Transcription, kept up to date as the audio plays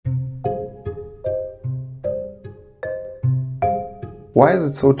Why is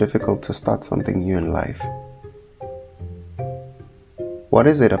it so difficult to start something new in life? What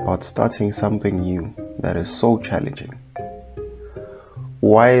is it about starting something new that is so challenging?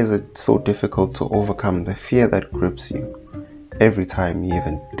 Why is it so difficult to overcome the fear that grips you every time you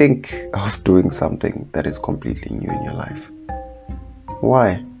even think of doing something that is completely new in your life?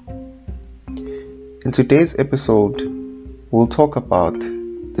 Why? In today's episode, we'll talk about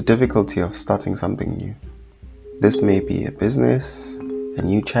the difficulty of starting something new. This may be a business, a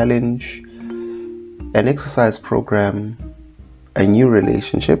new challenge, an exercise program, a new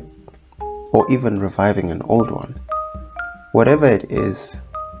relationship, or even reviving an old one. Whatever it is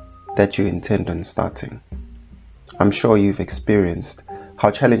that you intend on starting, I'm sure you've experienced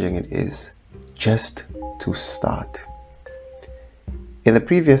how challenging it is just to start. In the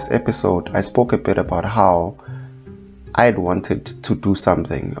previous episode, I spoke a bit about how I'd wanted to do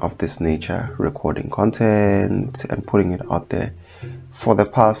something of this nature, recording content and putting it out there for the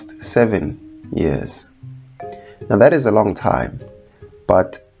past 7 years. Now that is a long time,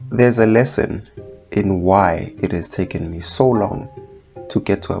 but there's a lesson in why it has taken me so long to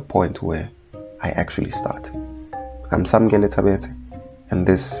get to a point where I actually start. I'm Samgele Tabete, and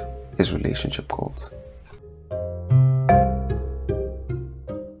this is Relationship Goals.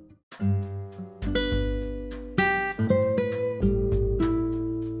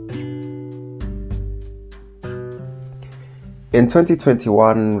 In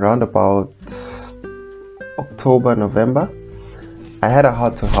 2021, round about October, November, I had a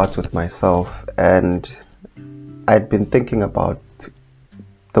heart-to-heart with myself, and I'd been thinking about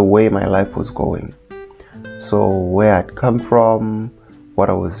the way my life was going. So where I'd come from, what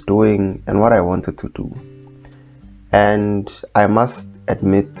I was doing, and what I wanted to do. And I must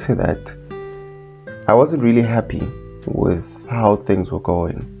admit that I wasn't really happy with how things were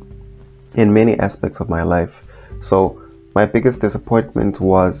going in many aspects of my life. So my biggest disappointment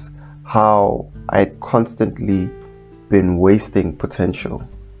was how I'd constantly been wasting potential,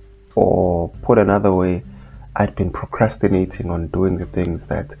 or put another way, I'd been procrastinating on doing the things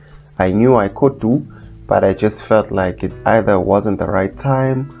that I knew I could do, but I just felt like it either wasn't the right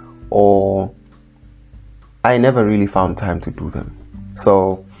time or I never really found time to do them.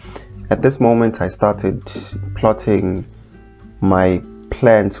 So at this moment, I started plotting my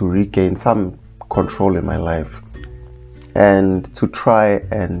plan to regain some control in my life and to try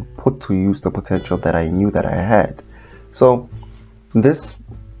and put to use the potential that I knew that I had. So this,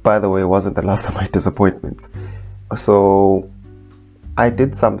 by the way, wasn't the last of my disappointments. So I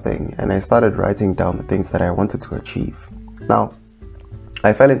did something and I started writing down the things that I wanted to achieve. Now,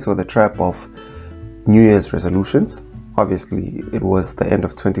 I fell into the trap of New Year's resolutions. Obviously, it was the end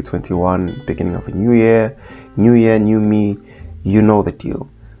of 2021, beginning of a new year, new me, you know the deal.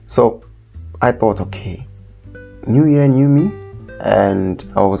 So I thought, okay, new year, new me,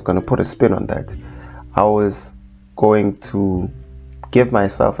 and I was going to put a spin on that. I was going to give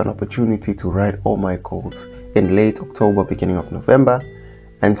myself an opportunity to write all my goals in late October, beginning of November,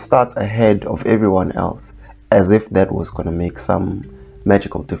 and start ahead of everyone else, as if that was going to make some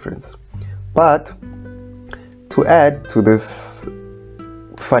magical difference. But to add to this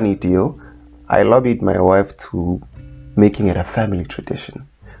funny deal, I lobbied my wife to making it a family tradition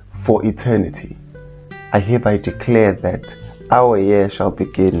for eternity. I hereby declare that our year shall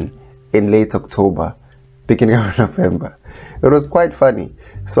begin in late October, beginning of November. It was quite funny.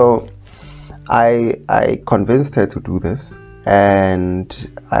 So I convinced her to do this,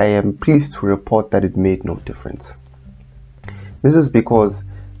 and I am pleased to report that it made no difference. This is because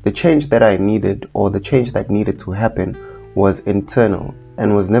the change that I needed, or the change that needed to happen, was internal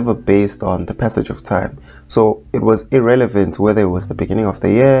and was never based on the passage of time. So it was irrelevant whether it was the beginning of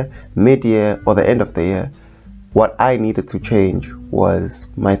the year, mid-year, or the end of the year. What I needed to change was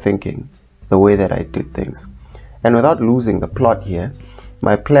my thinking, the way that I did things. And without losing the plot here,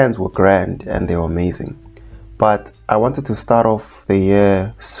 my plans were grand and they were amazing. But I wanted to start off the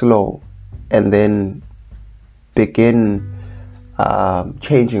year slow and then begin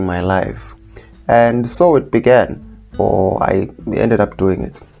changing my life. And so it began, or I ended up doing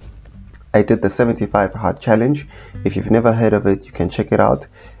it. I did the 75 Hard Challenge. If you've never heard of it, you can check it out.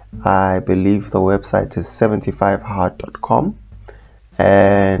 I believe the website is 75hard.com,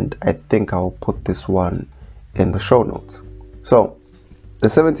 and I think I'll put this one in the show notes. So the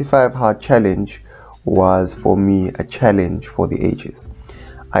 75 Hard Challenge was for me a challenge for the ages.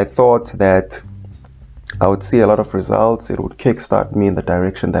 I thought that I would see a lot of results. It would kickstart me in the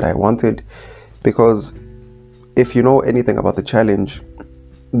direction that I wanted, because if you know anything about the challenge,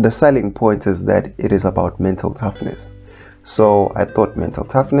 the selling point is that it is about mental toughness. So I thought mental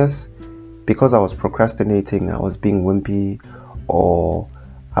toughness, because I was procrastinating, I was being wimpy, or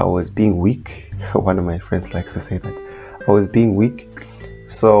I was being weak. One of my friends likes to say that I was being weak.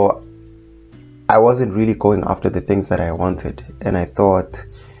 So I wasn't really going after the things that I wanted, and I thought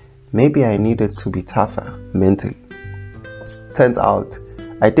maybe I needed to be tougher mentally. Turns out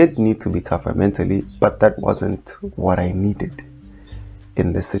I did need to be tougher mentally, but that wasn't what I needed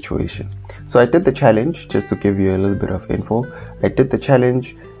in this situation. So I did the challenge, just to give you a little bit of info. I did the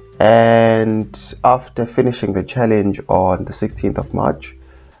challenge, and after finishing the challenge on the 16th of March,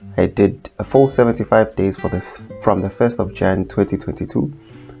 I did a full 75 days for this from the 1st of Jan 2022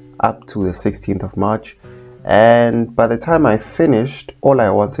 up to the 16th of March. And by the time I finished, all I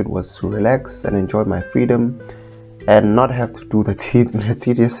wanted was to relax and enjoy my freedom and not have to do the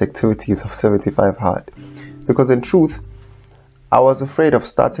tedious activities of 75 hard. Because in truth, I was afraid of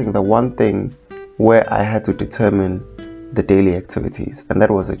starting the one thing where I had to determine the daily activities, and that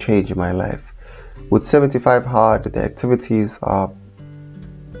was a change in my life. With 75 hard, the activities are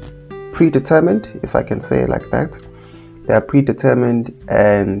predetermined, if I can say it like that. They are predetermined,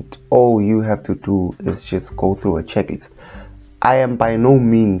 and all you have to do is just go through a checklist. I am by no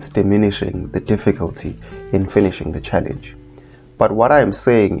means diminishing the difficulty in finishing the challenge, but what I am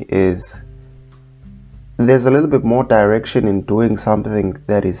saying is there's a little bit more direction in doing something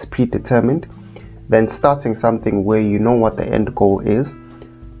that is predetermined than starting something where you know what the end goal is,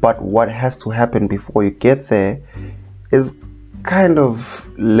 but what has to happen before you get there is kind of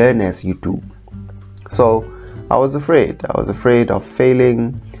learn as you do. So I was afraid of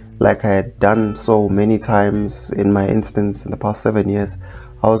failing, like I had done so many times in my instance in the past 7 years.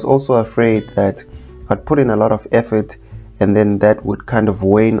 I was also afraid that I'd put in a lot of effort and then that would kind of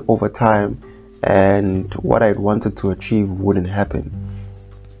wane over time and what I'd wanted to achieve wouldn't happen.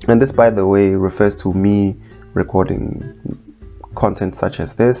 And this, by the way, refers to me recording content such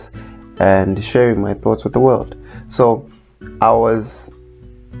as this and sharing my thoughts with the world. So I was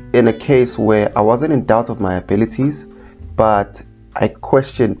in a case where I wasn't in doubt of my abilities, but I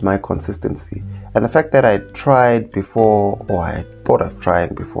questioned my consistency. And the fact that I tried before, or I thought of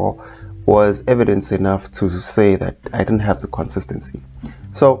trying before, was evidence enough to say that I didn't have the consistency.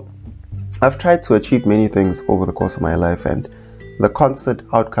 So I've tried to achieve many things over the course of my life, and the constant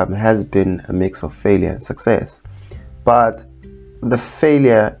outcome has been a mix of failure and success. But the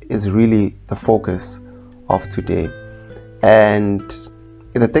failure is really the focus of today. And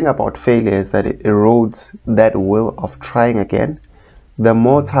the thing about failure is that it erodes that will of trying again. The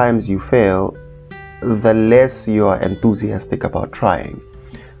more times you fail, the less you are enthusiastic about trying.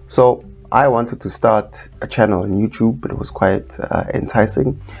 So I wanted to start a channel on YouTube, but it was quite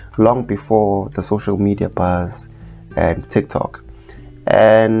enticing long before the social media buzz and TikTok.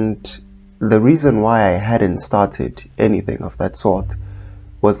 And the reason why I hadn't started anything of that sort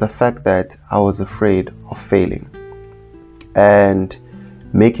was the fact that I was afraid of failing and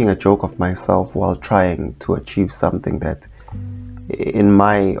making a joke of myself while trying to achieve something that, in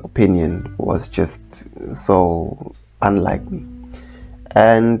my opinion, was just so unlike me.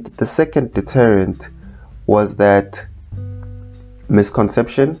 And the second deterrent was that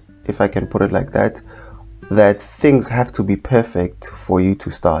misconception, if I can put it like that things have to be perfect for you to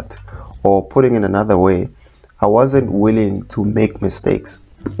start. Or putting it another way, I wasn't willing to make mistakes,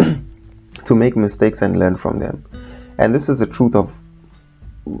 to make mistakes and learn from them. And this is the truth of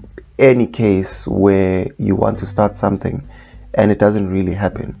any case where you want to start something and it doesn't really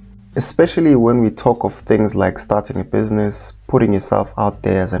happen. Especially when we talk of things like starting a business, putting yourself out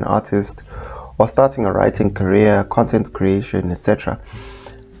there as an artist, or starting a writing career, content creation, etc.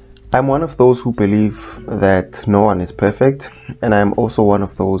 I'm one of those who believe that no one is perfect, and I'm also one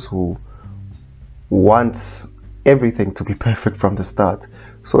of those who wants everything to be perfect from the start.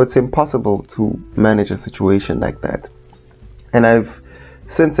 So it's impossible to manage a situation like that. And I've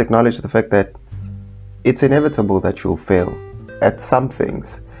since acknowledged the fact that it's inevitable that you'll fail at some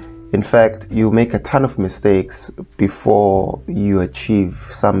things. In fact, you make a ton of mistakes before you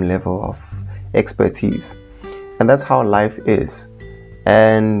achieve some level of expertise. And that's how life is.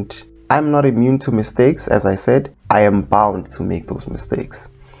 And I'm not immune to mistakes. As I said, I am bound to make those mistakes.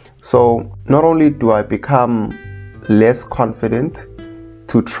 So not only do I become less confident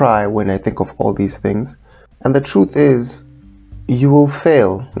to try when I think of all these things, and the truth is, you will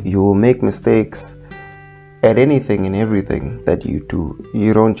fail, you will make mistakes at anything and everything that you do.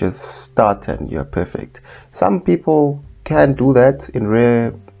 You don't just start and you're perfect. Some people can do that in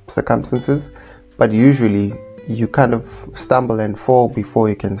rare circumstances, but usually you kind of stumble and fall before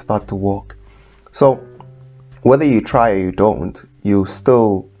you can start to walk. So whether you try or you don't, you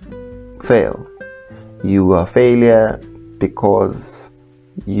still fail. You are a failure because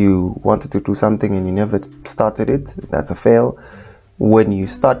You wanted to do something and you never started it, that's a fail. When you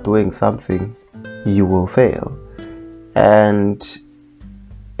start doing something, you will fail. And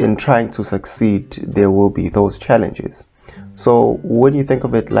in trying to succeed, there will be those challenges. So when you think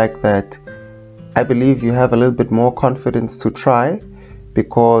of it like that, I believe you have a little bit more confidence to try,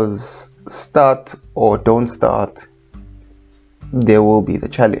 because start or don't start, there will be the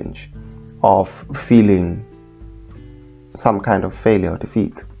challenge of feeling some kind of failure or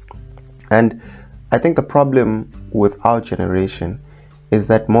defeat. And I think the problem with our generation is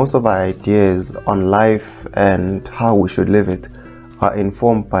that most of our ideas on life and how we should live it are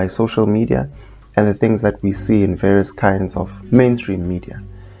informed by social media and the things that we see in various kinds of mainstream media.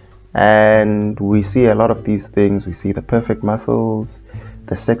 And we see a lot of these things. We see the perfect muscles,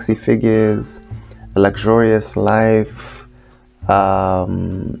 the sexy figures, a luxurious life,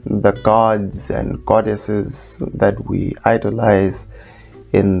 the gods and goddesses that we idolize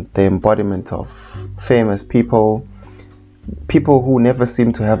in the embodiment of famous people who never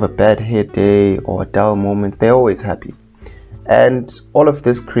seem to have a bad hair day or a dull moment. They're always happy. And all of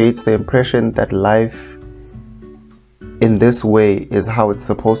this creates the impression that life in this way is how it's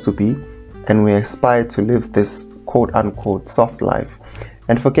supposed to be, and we aspire to live this quote-unquote soft life,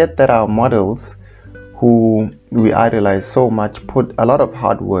 and forget that our models who we idolize so much put a lot of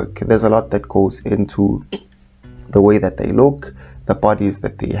hard work. There's a lot that goes into the way that they look, the bodies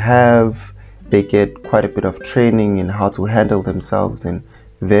that they have. They get quite a bit of training in how to handle themselves in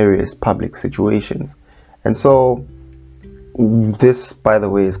various public situations. And so this, by the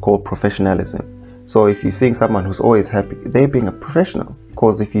way, is called professionalism. So if you're seeing someone who's always happy, they're being a professional.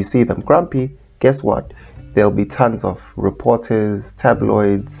 Because if you see them grumpy, guess what? There'll be tons of reporters,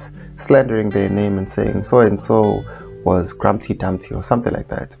 tabloids, slandering their name and saying so-and-so was Grumpty Dumpty or something like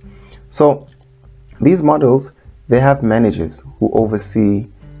that. So these models, they have managers who oversee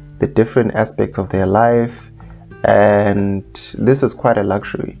the different aspects of their life. And this is quite a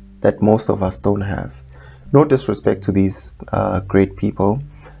luxury that most of us don't have. No disrespect to these great people,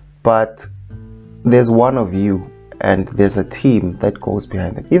 but there's one of you and there's a team that goes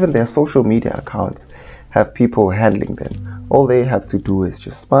behind them. Even their social media accounts have people handling them. All they have to do is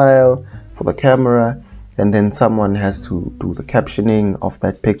just smile for the camera, and then someone has to do the captioning of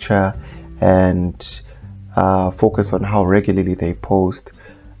that picture and focus on how regularly they post.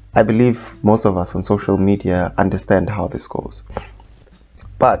 I believe most of us on social media understand how this goes.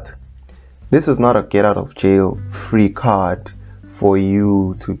 But this is not a get out of jail free card for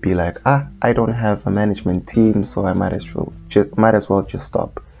you to be like, I don't have a management team, so I might as well just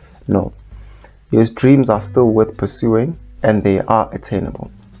stop. No, your dreams are still worth pursuing and they are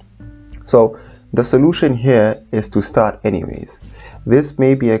attainable. So the solution here is to start anyways. This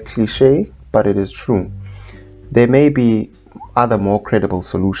may be a cliche, but it is true. There may be other more credible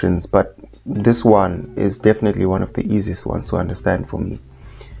solutions, but this one is definitely one of the easiest ones to understand for me.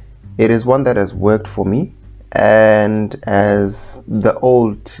 It is one that has worked for me. And as the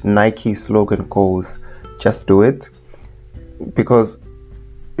old Nike slogan goes, just do it. Because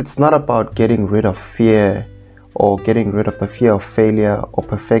it's not about getting rid of fear or getting rid of the fear of failure or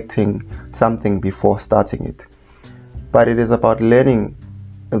perfecting something before starting it. But it is about learning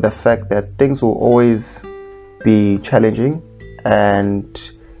the fact that things will always be challenging,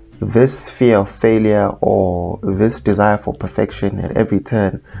 and this fear of failure or this desire for perfection at every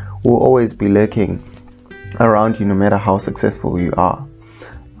turn will always be lurking around you, no matter how successful you are.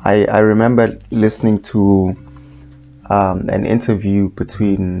 I remember listening to an interview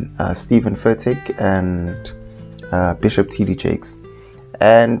between Stephen Furtick and Bishop T.D. Jakes,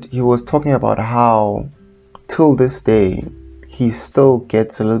 and he was talking about how till this day he still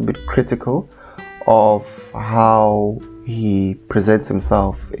gets a little bit critical of how he presents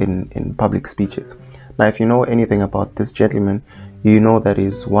himself in public speeches. Now, if you know anything about this gentleman, you know that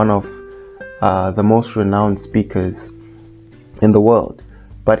he's one of the most renowned speakers in the world.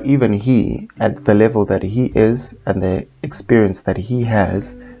 But even he, at the level that he is and the experience that he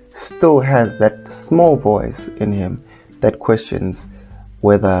has, still has that small voice in him that questions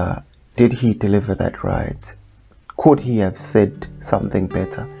whether did he deliver that right, could he have said something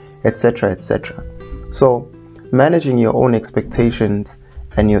better, etc., etc. So managing your own expectations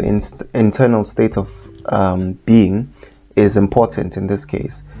and your internal state of being is important in this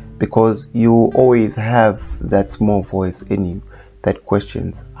case, because you always have that small voice in you that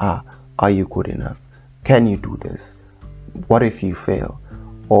questions, are you good enough? Can you do this? What if you fail?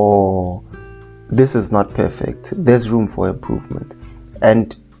 Or this is not perfect, there's room for improvement.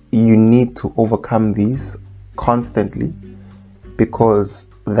 And you need to overcome these constantly, because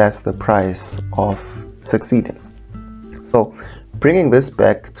that's the price of succeeding. So Bringing this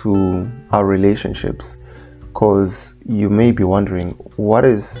back to our relationships, because you may be wondering, what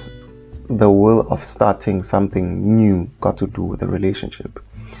is the will of starting something new got to do with a relationship?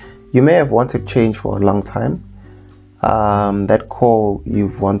 You may have wanted change for a long time. That call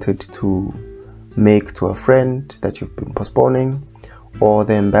you've wanted to make to a friend that you've been postponing, or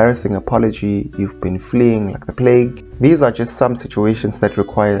the embarrassing apology you've been fleeing like the plague. These are just some situations that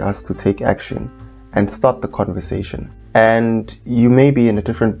require us to take action and start the conversation. And you may be in a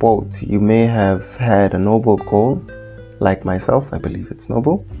different boat. You may have had a noble goal, like myself, I believe it's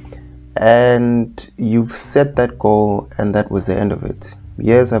noble, and you've set that goal and that was the end of it.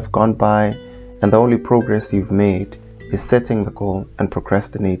 Years have gone by and the only progress you've made is setting the goal and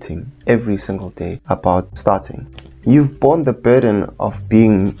procrastinating every single day about starting. You've borne the burden of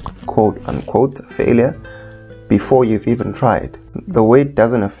being quote unquote a failure before you've even tried. The weight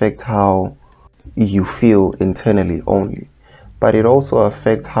doesn't affect how you feel internally only, but it also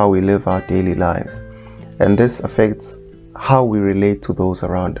affects how we live our daily lives, and this affects how we relate to those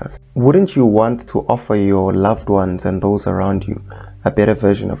around us. Wouldn't you want to offer your loved ones and those around you a better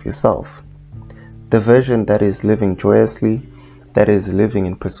version of yourself? The version that is living joyously, that is living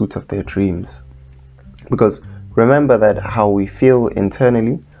in pursuit of their dreams. Because remember that how we feel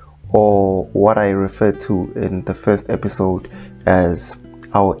internally, or what I referred to in the first episode as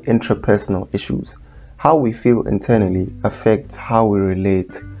our intrapersonal issues, how we feel internally affects how we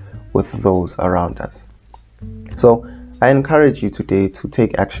relate with those around us. So I encourage you today to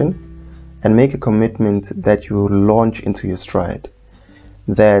take action and make a commitment that you will launch into your stride.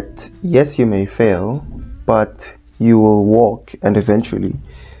 That yes, you may fail, but you will walk, and eventually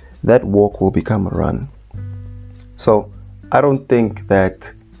that walk will become a run. So I don't think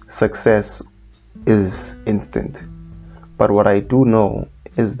that success is instant, but what I do know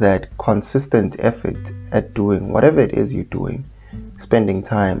is that consistent effort at doing whatever it is you're doing, spending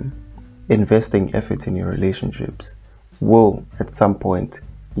time, investing effort in your relationships, will at some point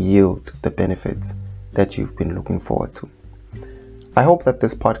yield the benefits that you've been looking forward to. I hope that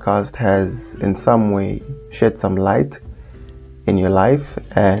this podcast has in some way shed some light in your life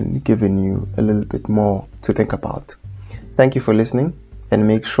and given you a little bit more to think about. Thank you for listening, and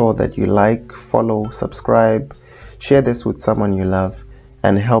make sure that you like, follow, subscribe, share this with someone you love,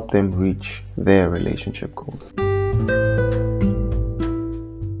 and help them reach their relationship goals.